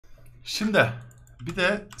Şimdi bir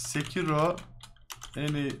de SEKİRO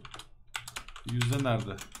en iyi yüzde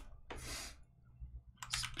nerede?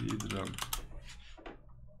 Speedrun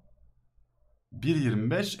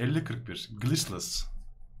 1.25 50.41 glitchless.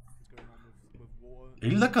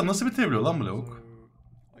 50 dakika nasıl bitebiliyor lan bu lavuk?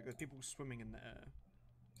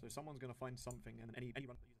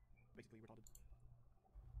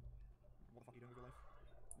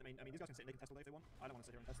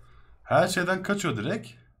 Her şeyden kaçıyor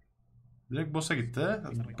direkt. Direkt boss'a gitti.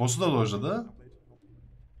 Boss'u da dojladı.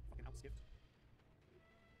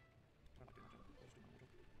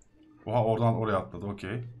 Oha, oradan oraya atladı,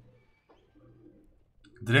 okey.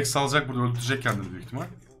 Direkt salacak, burada öldürecek kendini büyük ihtimal.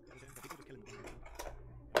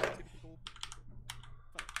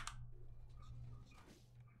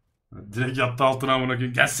 Direkt yattı altına amına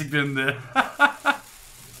koyayım. Gel siklerini de.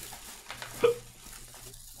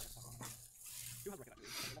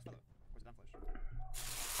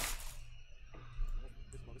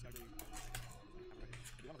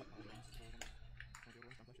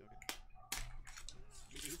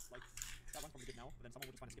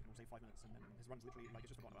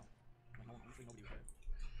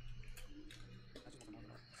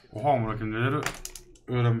 Oha amına koyayım, neleri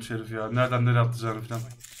öğrenmiş herif ya. Nereden nereye atlayacağını falan.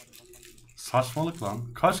 Saçmalık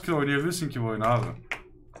lan. Kaç kere oynayabilirsin ki bu oyunu abi?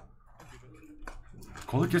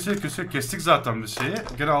 Kolu kesecek kestik zaten bir şeyi.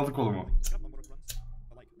 Gene aldık kolumu.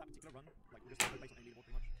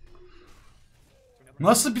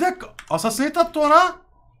 Nasıl, bir dakika, Assassinate attı ona.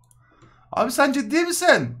 Abi sen ciddi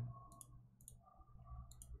misin?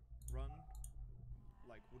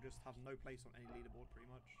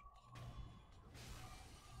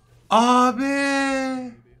 Abi.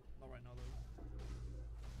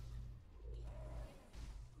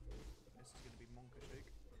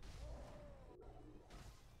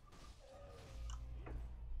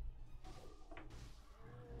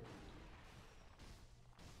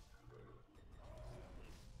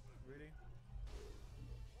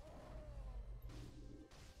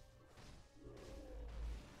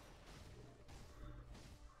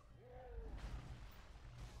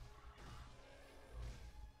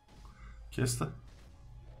 Kesti.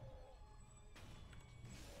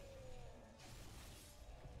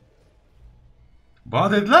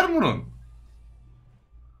 Bana dediler mi bunun?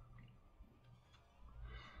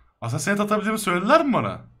 Assassinate atabileceğimi söylediler mi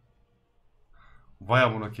bana? Vay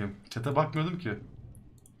amına koyayım. Chat'e bakmıyordum ki.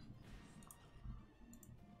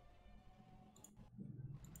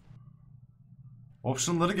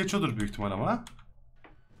 Option'ları geçiyordur büyük ihtimal ama.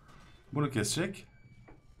 Bunu kesecek.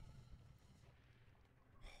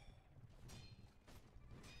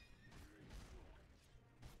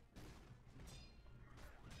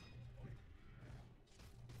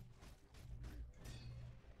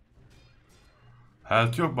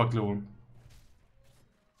 Health yok bak lavun.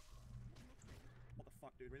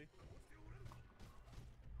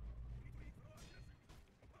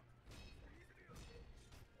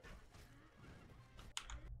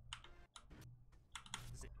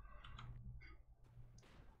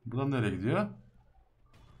 Buradan nereye gidiyor?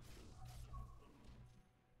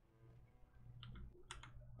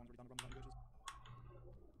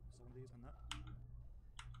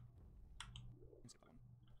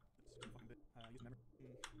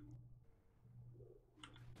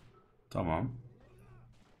 Tamam.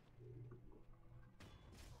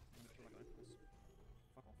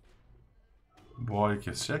 Boğayı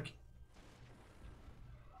kesecek.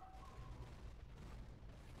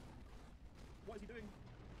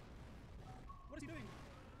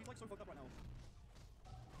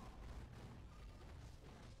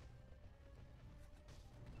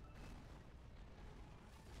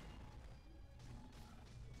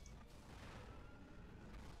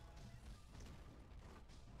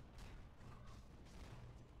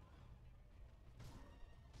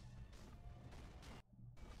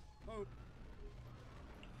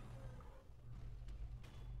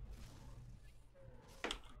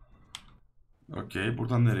 Okey,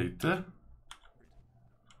 buradan nereye gitti?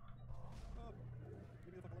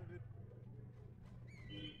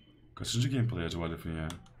 Kaçıncı gameplay acaba herifin ya?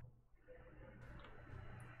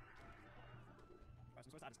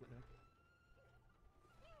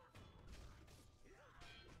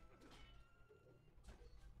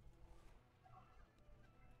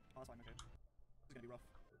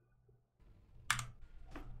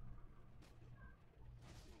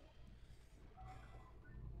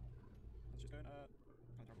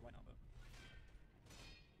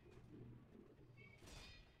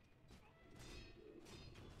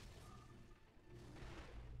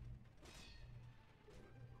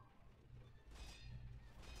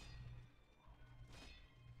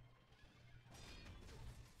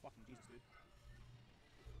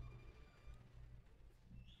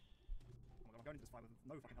 going into this fight with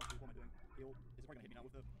no fucking health. What am I doing? Heal. Is it probably gonna hit me now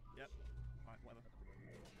with the? Yep. Alright, whatever.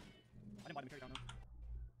 I didn't buy the carry counter.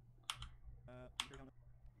 Carry counter.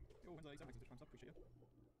 Yo, when's the exam next? Appreciate you.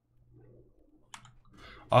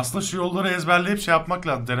 Aslında şu yolları ezberleyip şey yapmak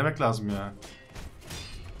lazım, denemek lazım ya.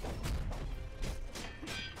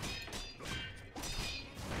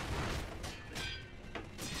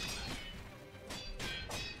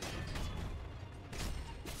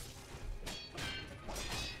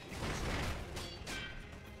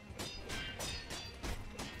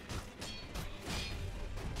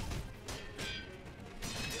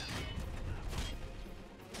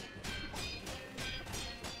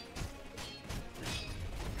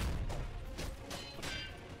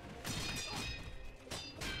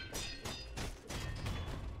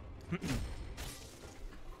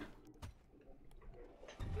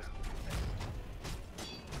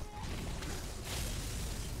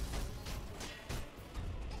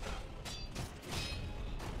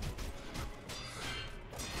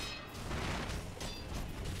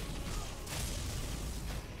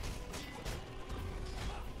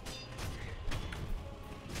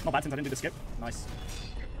 Not bad since I didn't do the skip. Nice.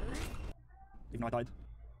 Even though I died.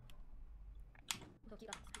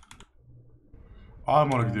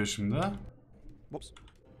 Armor'a gidiyor şimdi. Whoops.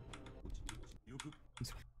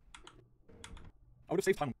 I would have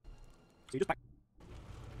saved time. So you just back.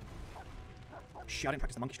 Shit, I didn't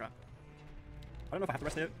practice the monkey strat. I don't know if I have to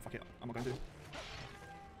rest here. Fuck it, I'm not going to.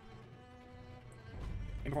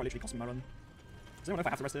 Aim before it literally cost me my run. Does anyone know if I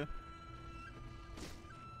have to rest here?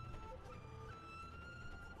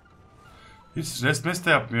 Hiç rest de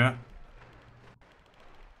yapmıyor.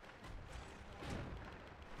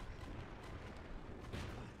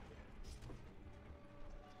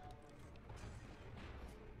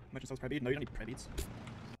 Merchant sells prayer bead? No, you don't need prayer beads.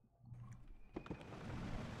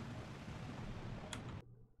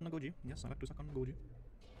 Goji. Yes, I like to suck on Goji.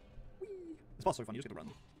 This boss is so fun, you just get to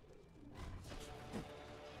run.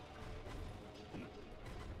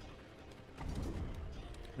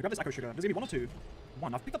 We grab this Echo Sugar. There's gonna be one or two.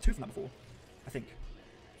 One. I've picked up two from that before. I think.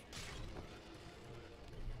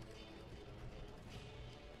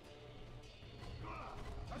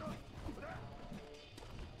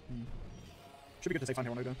 Should be good to save time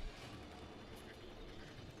here on Odo.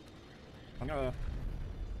 I'm gonna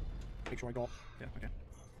make sure I got. Yeah, okay.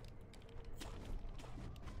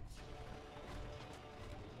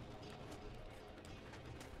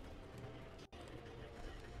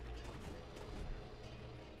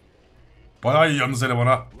 Bayağı iyi yalnız eleman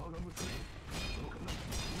ha.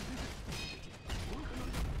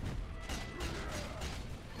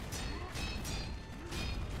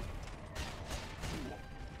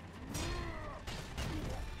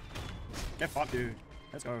 Get fucked, dude.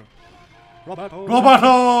 Let's go. Roberto!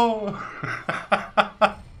 Roberto!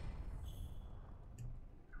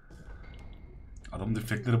 Adamın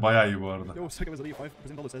deflektleri bayağı iyi bu arada. Yo, second was elite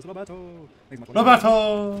 5% dollar says Roberto!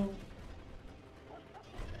 Roberto!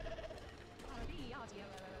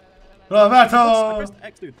 Roberto! I pressed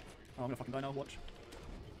X, dude. Oh, I'm gonna fucking die now, watch.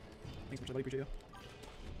 Thanks so much, buddy, appreciate you.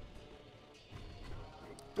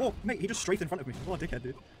 Whoa, mate, he just strafed in front of me. What a dickhead,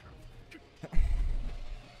 dude.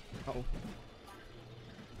 Uh-oh.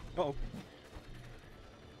 Uh-oh.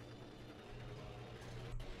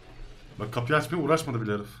 Bak kapıyı açmaya uğraşmadı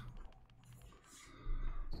bile herif.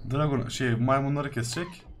 Dragon maymunları kesecek.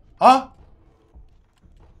 Ah!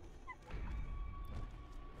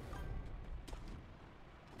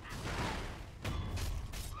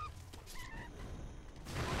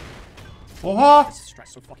 Oha! This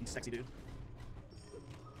strat's so fucking sexy, dude.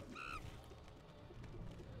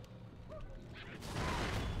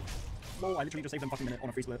 Whoa, I literally just saved them fucking minute on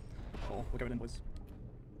a free split. Oh, we're going in, boys.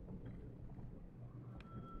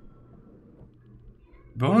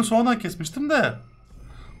 Ben onu sonradan kesmiştim de.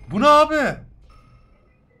 Bu ne abi?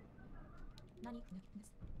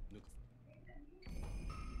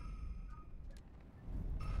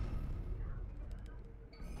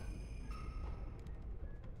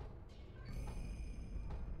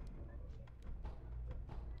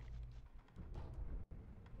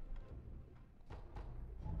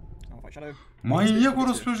 Manyak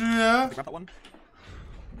orospu çocuğu ya.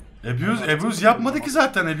 Abuse yapmadı ki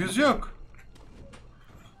zaten. Abuse yok.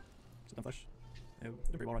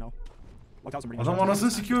 Adam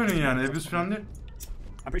anasını sikiyor oyunun yani. Abuse falan değil. I'm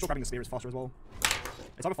pretty sure grabbing the spear is faster as well.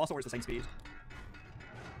 It's either faster or it's the same speed.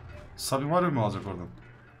 Sabi var mı alacak oradan?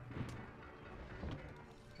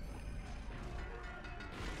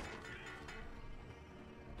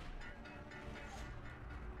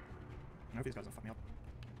 I hope these guys don't fuck me up.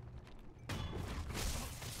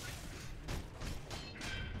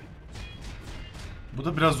 Bu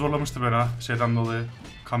da biraz zorlamıştı beni ha. Şeyden dolayı.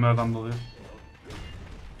 Kameradan dolayı.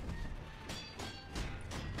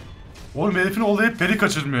 Oğlum herifin olayı peri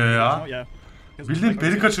kaçırmıyor ya. Bildiğin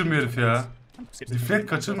peri kaçırmıyor herif ya. Deflect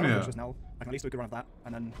kaçırmıyor.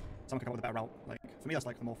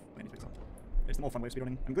 It's the more fun way of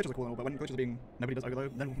speedrunning. I mean, glitches are cool and all, but when glitches are being nobody does ogre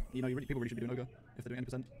though, then you know people really should be doing ogre if they're doing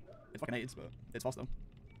 80%. It's fucking AIDS, but it's faster.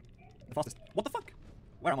 The fastest. What the fuck?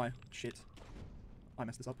 Where am I? Shit. I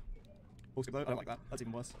messed this up. Ball skip though. I don't like that. That's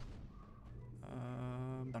even worse.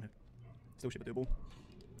 Down here. Still shit, but doable.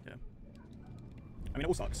 Yeah. I mean, it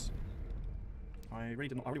all sucks. I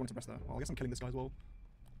really wanted to press there. Well, I guess I'm killing this guy as well.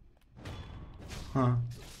 Huh.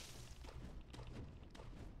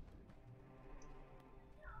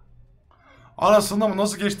 Arasında mı?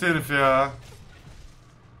 Nasıl geçti herif ya?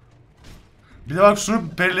 Bir de bak şunu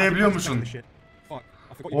perileyebiliyor musun?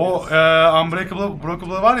 O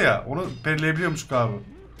Unbreakable var ya, onu perileyebiliyormuş abi.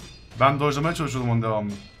 Ben dojlamaya çalışıyordum onu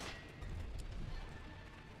devamlı.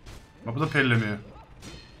 Bak bu da perilemiyor.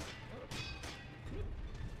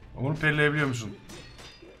 Onu perileyebiliyor musun?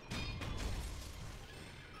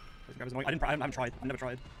 I haven't tried. I've never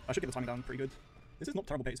tried. I should get the timing down pretty good. This is not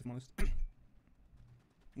terrible pace if I'm honest.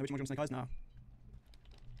 No more jump snake eyes now.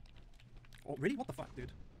 Oh, really? What the fuck,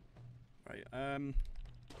 dude? Right,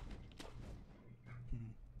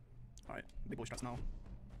 Alright, big boy strats now.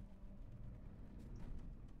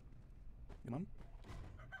 Your mum?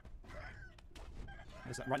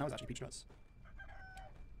 Right now it's actually peach strats.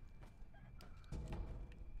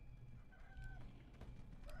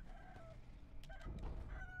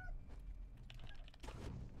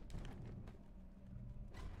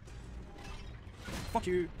 Fuck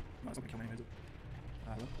you! No, it's not gonna kill me anyway, is it?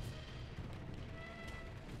 Hello?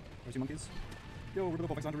 Where's your monkeys? Yo, Rebel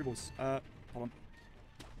thanks to Rebels. Hold on.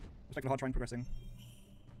 Respect the hard trying progressing.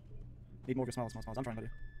 Need more of your smiles. I'm trying, buddy.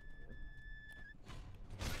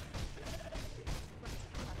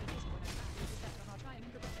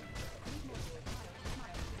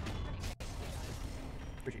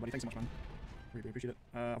 Appreciate it, buddy. Thanks so much, man. Really appreciate it.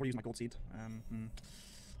 I've already used my gold seed.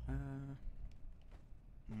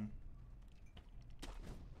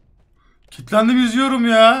 Kitlendim, yüzüyorum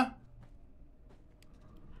ya.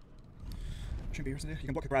 Shouldn't be here. You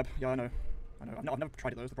can block a grab. Yeah, I know. I've never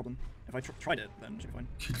tried it though. That's the problem. If I tried it, then it should be fine.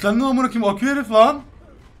 Kitlendim amına koyayım, akıyor herif lan.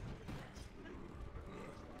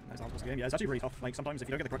 That's how it's supposed to game. Yeah, it's actually really tough. Like sometimes if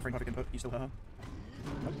you don't get the correct frame perfect input, you still hurt her.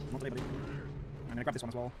 Nope, not today, buddy. I'm gonna grab this one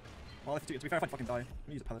as well. Well, to be fair, if I fucking die, I'm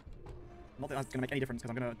gonna use a pellet. Not that that's gonna make any difference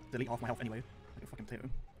because I'm gonna delete half my health anyway. Like a fucking potato.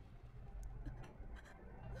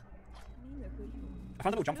 I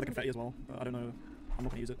found a little jump for the confetti as well, but I don't know. I'm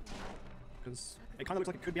not gonna use it because it kind of looks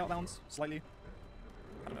like it could be out of bounds slightly.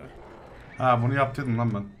 I don't know. Ha, bunu yaptıydım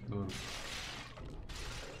lan ben. Doğru.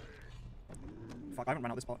 Fuck, I haven't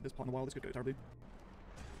run out this part in a while. This could go terribly.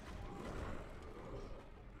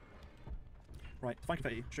 Right, divine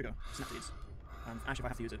confetti, sugar, snap seeds, and ash if I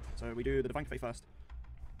have to use it. So we do the divine confetti first.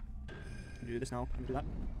 We do this now, and we do that.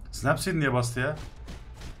 Snap seed niye bastı ya?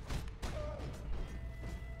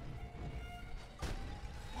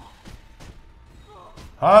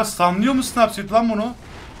 Ha, stunlıyor mu snap seed lan bunu?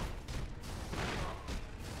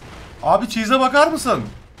 Abi cheese'e bakar mısın?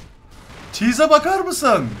 Cheese'e bakar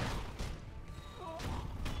mısın?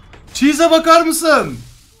 Cheese'e bakar mısın?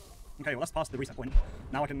 Okay, well that's past the reset point.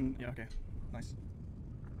 Now I can, yeah, okay, nice.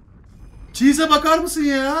 Cheese'e bakar mısın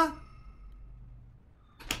ya?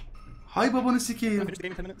 Hay babanı sikeyim. Can I finish the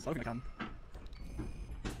game in 10 minutes? I don't think I can.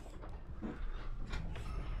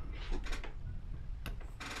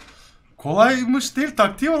 Kolaymış değil,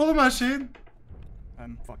 taktiği var oğlum her şeyin.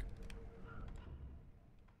 Fuck.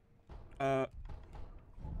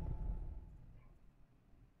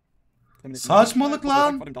 Saçmalık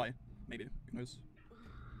lan. Maybe. Who knows?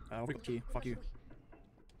 I've got key. Fuck you.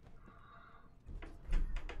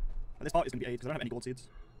 This part is gonna be A because I don't have any gold seeds.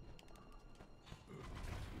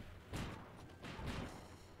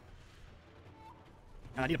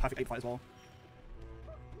 And I need a perfect 8 fight as well.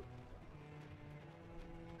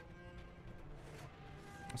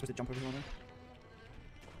 I'm supposed to jump over here, aren't I?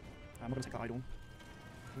 I'm not gonna take that idol.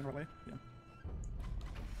 Am I going the right way? Yeah.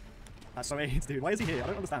 That's so AIDS, dude. Why is he here? I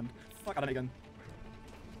don't understand. Fuck, I don't know again.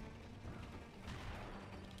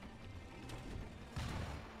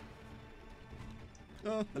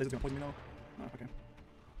 The lizard's gonna poison me now. Oh, okay.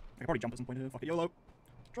 I can probably jump at some point here. Fuck it, YOLO.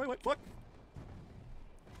 Try away, fuck!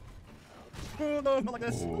 Oh no, not like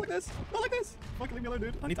this, not like this, not like this! Fucking leave me alone,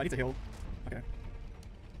 dude. I need to heal. Okay.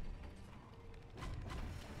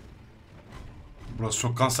 Burası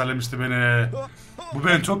çok kanserlemişti beni. Bu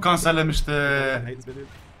beni çok kanserlemişti. I hate this bit, dude.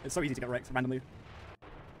 It's so easy to get wrecked randomly.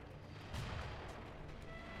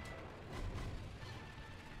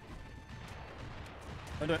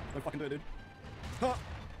 Don't do it. Don't fucking do it, dude. Huh.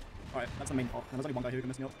 Alright, that's the main part. And there's only one guy who can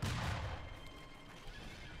mess me up.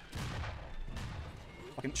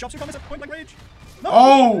 Fucking shots, you can't miss it. Point blank rage. No!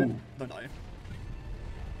 Oh! Don't die.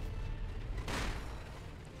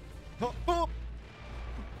 Oh, oh.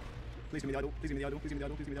 Please give me the idol. Please give me the idol. Please give me the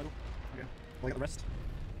idol. Please give me the idol. Okay. Will I get the rest?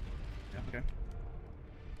 Yeah, okay.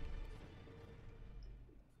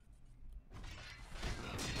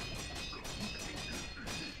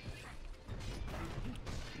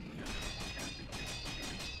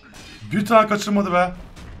 Bir tane kaçırmadı be.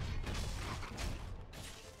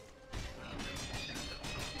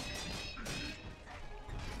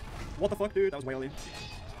 What the fuck, dude? That was way early.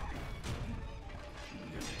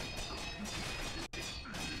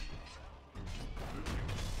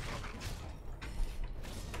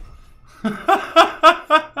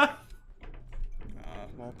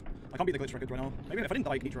 Well, I can't beat the glitch record right now. Maybe if I didn't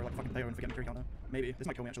die, I could eat her like fucking potato and forget my tree counter. Maybe. This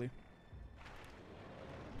might kill me, actually.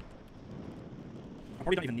 I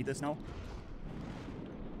probably don't even need this now.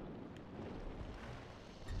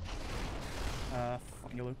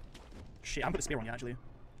 Fucking YOLO. Shit, I haven't put a spear on yet, actually.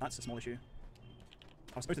 That's a small issue.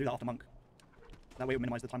 I was supposed to do that after Monk. That way it would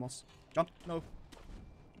minimize the time loss. Jump! No.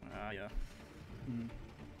 Yeah.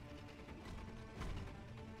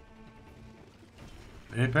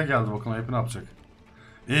 AP geldi bakalım. AP ne yapacak?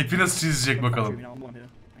 AP nasıl çizecek bakalım.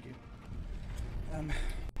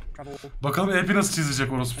 Bakalım AP nasıl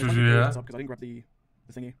çizecek orospu çocuğu ya.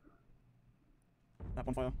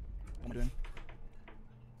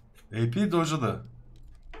 AP dojada.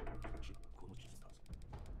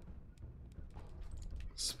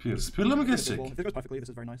 Spear. Spear'la mı geçecek?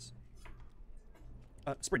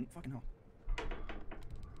 Sprint, fucking hell.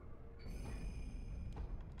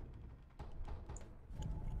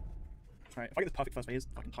 Alright, if I get this perfect first phase,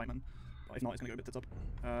 fucking time, man. But if not, it's gonna go a bit tits up.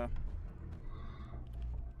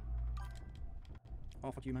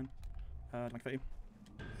 Oh, fuck you, man. Do my confetti.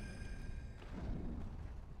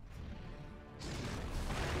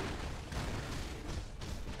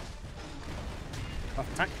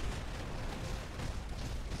 Perfect attack.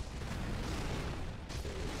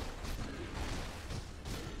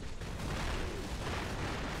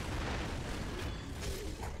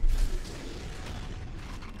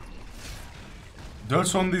 Dört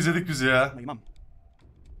sonunda izledik bizi ya. My mum.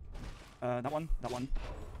 That one.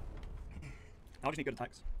 I'll just need good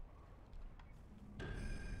attacks.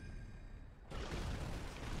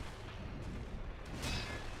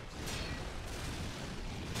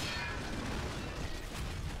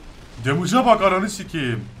 Damage'a bak ananı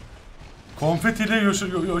sikeyim. Konfetiyle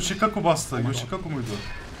Yoshikaku bastı. Oh Yoshikaku muydu?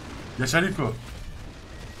 Yashariko.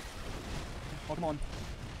 Oh, come on.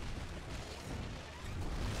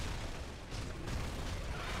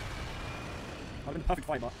 I've been perfect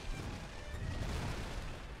fight, but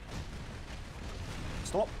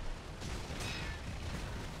stop.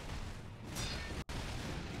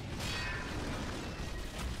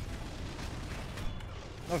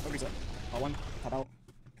 No, don't reset. R1, tab out,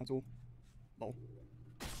 cancel, lol.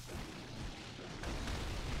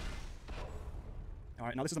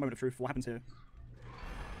 Alright, now this is the moment of truth. What happens here?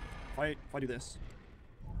 If I do this,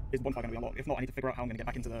 is the bonfire going to be unlocked? If not, I need to figure out how I'm going to get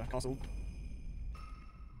back into the castle.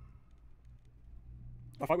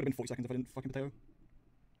 If I would have been 40 seconds if I didn't fucking potato.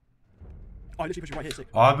 Oh, I literally pushed you right here, sick.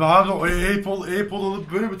 Abi o Apple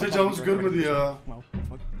alıp böyle bir tecavüz görmedi ya. Well,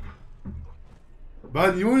 fuck.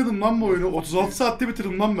 Ben iyi oynadım lan bu oyunu. 36 saatte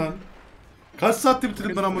bitirdim lan ben. Kaç saatte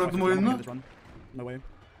bitirdim ben amına koyayım oyunu? No way.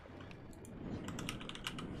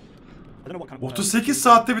 38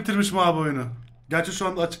 saatte bitirmişim abi oyunu. Gerçi şu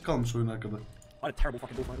anda açık kalmış oyun arkada.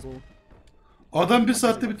 Adam 1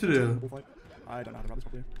 saatte bitiriyor.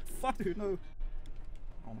 Fuck dude, no.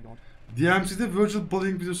 Oh my god. DMC'de Virtual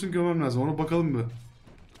Bullying videosunu görmem lazım. Ona bakalım bir.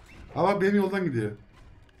 Ha bak benim yoldan gidiyor.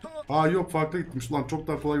 Aa yok farklı gitmiş lan. Çok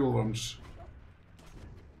daha kolay yol varmış.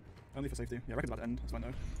 Only for safety. Yeah, record's about to end. That's fine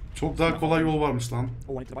though. Çok daha kolay yol varmış lan.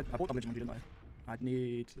 Oh, I bought double legend, didn't I? I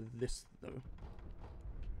need this though.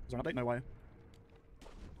 Is there an update? No way.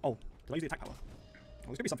 Oh, did I use the attack power?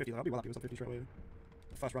 Oh, it's gonna be sub 50 though. I'll be well happy with sub 50 straight away.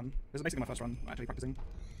 First run. This is basically my first run actually practicing.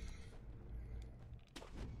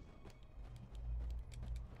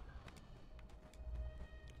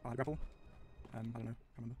 Grapple. I don't know. Can't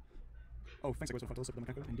remember. Oh, thanks, I got some photos of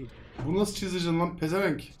indeed. Bu nasıl çizeceksin lan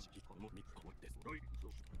pezevenk?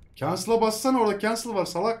 Cancel'a bassana, orada cancel var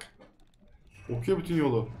salak. Okuyor bütün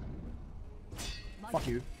yolu. Fuck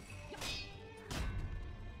you.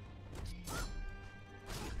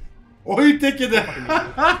 Oy tek yedi.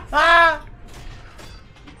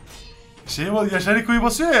 Şey var, Yashariko'yu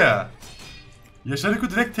basıyor ya. Yashariko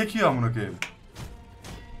direkt tek yiyor amına koyayım.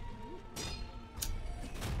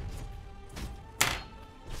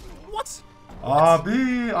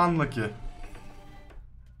 Abi unlucky.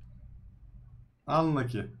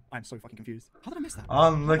 Unlucky. I'm so fucking confused. How did I miss that?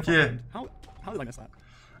 Unlucky. How did I miss that?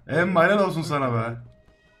 Helal olsun sana be.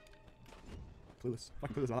 Clueless.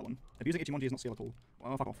 Fucking clueless about that one. Abusing Ichimonji is not skill at all.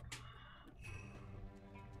 Well, fuck off.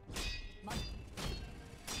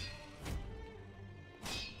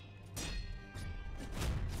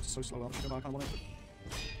 It's so slow. I kind of want it.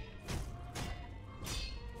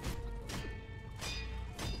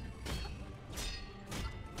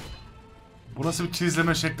 Bu nasıl bir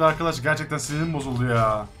çizleme şekli arkadaş? Gerçekten sinirim bozuldu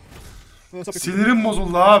ya. Sinirim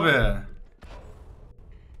bozuldu abi.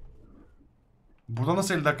 Burada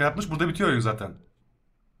nasıl 50 dakika yapmış? Burada bitiyor oyun zaten.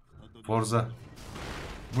 Forza.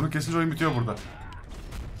 Bunu kesince oyun bitiyor burada.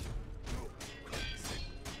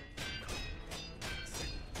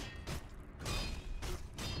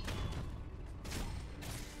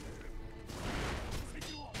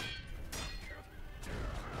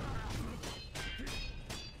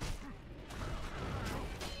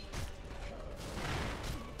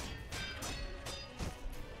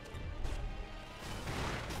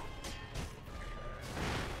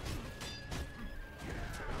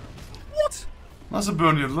 Nasıl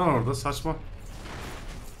burn yedi lan orada? Saçma.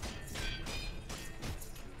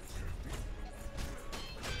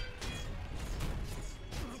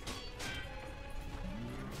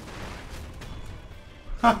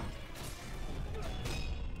 Hah.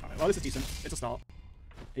 Alright, well, this is decent. It's a start.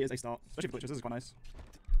 It is a start. Especially for glitches, this is quite nice.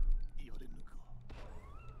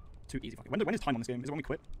 Too easy. When is time on this game? Is it when we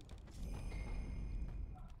quit?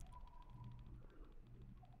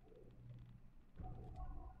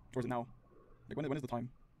 Or is it now? Like, when is the time?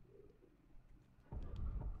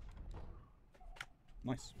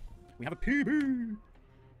 Nice. We have a PB!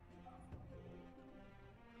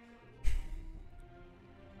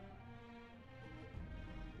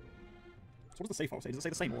 So what does the save file say? Does it say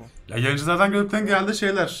the same or? Ya yayıncılardan gökten geldi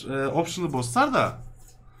şeyler. Optional bosslar da.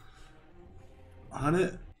 Hani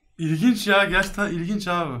ilginç ya. Gerçekten ilginç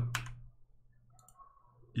abi.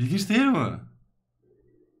 İlginç değil mi?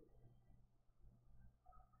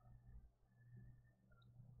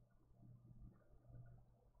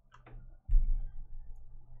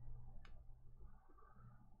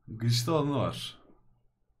 Glitch'te olanı var.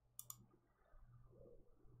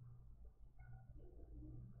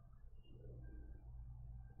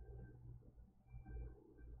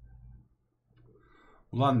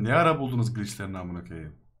 Ulan ne ara buldunuz glitch'lerini amına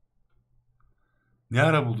koyayım? Ne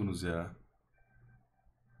ara buldunuz ya?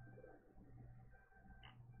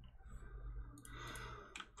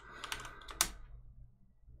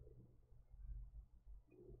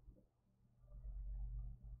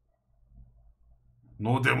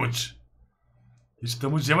 No damage. Hiç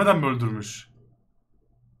damage yemeden mi öldürmüş?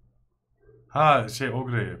 Ha şey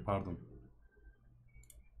Ogre'yi pardon.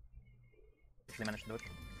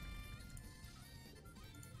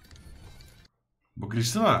 Bu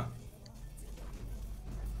glitch'ti mi?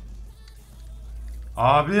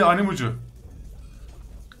 Abi animucu.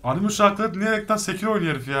 Anime şarkıları dinleyerekten SEKİRO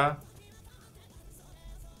oynuyor herif ya.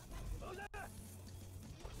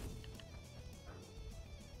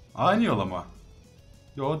 Aynı yol ama.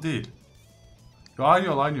 Yo değil. Yo aynı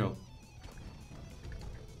yol aynı yol.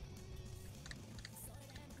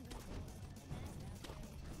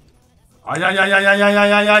 Ay ay ay ay ay ay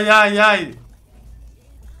ay ay ay ay ay.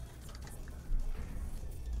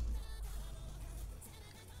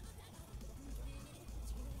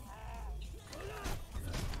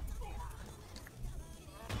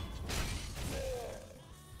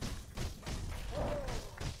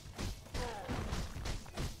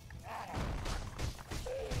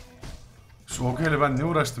 Şu okey'le ben ne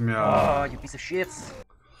uğraştım ya. Ah, you piece of shit.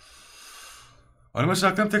 Anime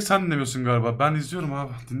şarkılarını tek sen dinlemiyorsun galiba. Ben izliyorum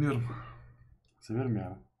abi, dinliyorum. Severim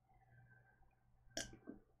ya.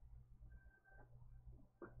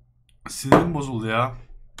 Sinirim bozuldu ya.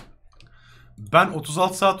 Ben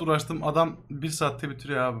 36 saat uğraştım. Adam 1 saatte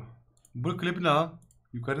bitiriyor abi. Bu klibi ne lan?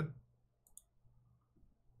 Yukarı.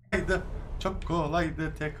 Çok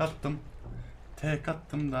kolaydı. Tek attım. Tek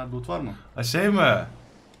attım da. Loot var mı? Ha şey mi?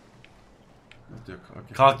 Yok.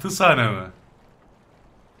 Okay. Kalktığı sahne mi?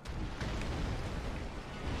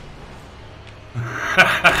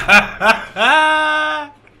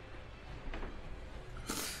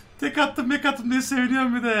 Tek attım diye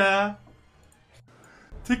seviniyorum bir de ya.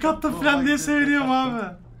 Tek attım falan diye seviniyorum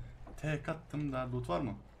abi. Tek attım da loot var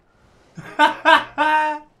mı?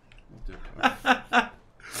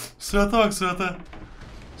 Surata bak surata.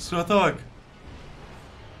 Surata bak.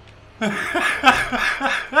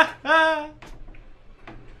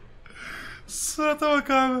 Surata bak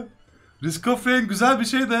abi. Risk of Rain güzel bir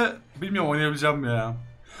şey de bilmiyorum oynayabileceğim ya.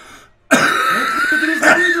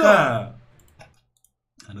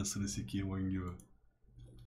 Anasını sikeyim oyun gibi.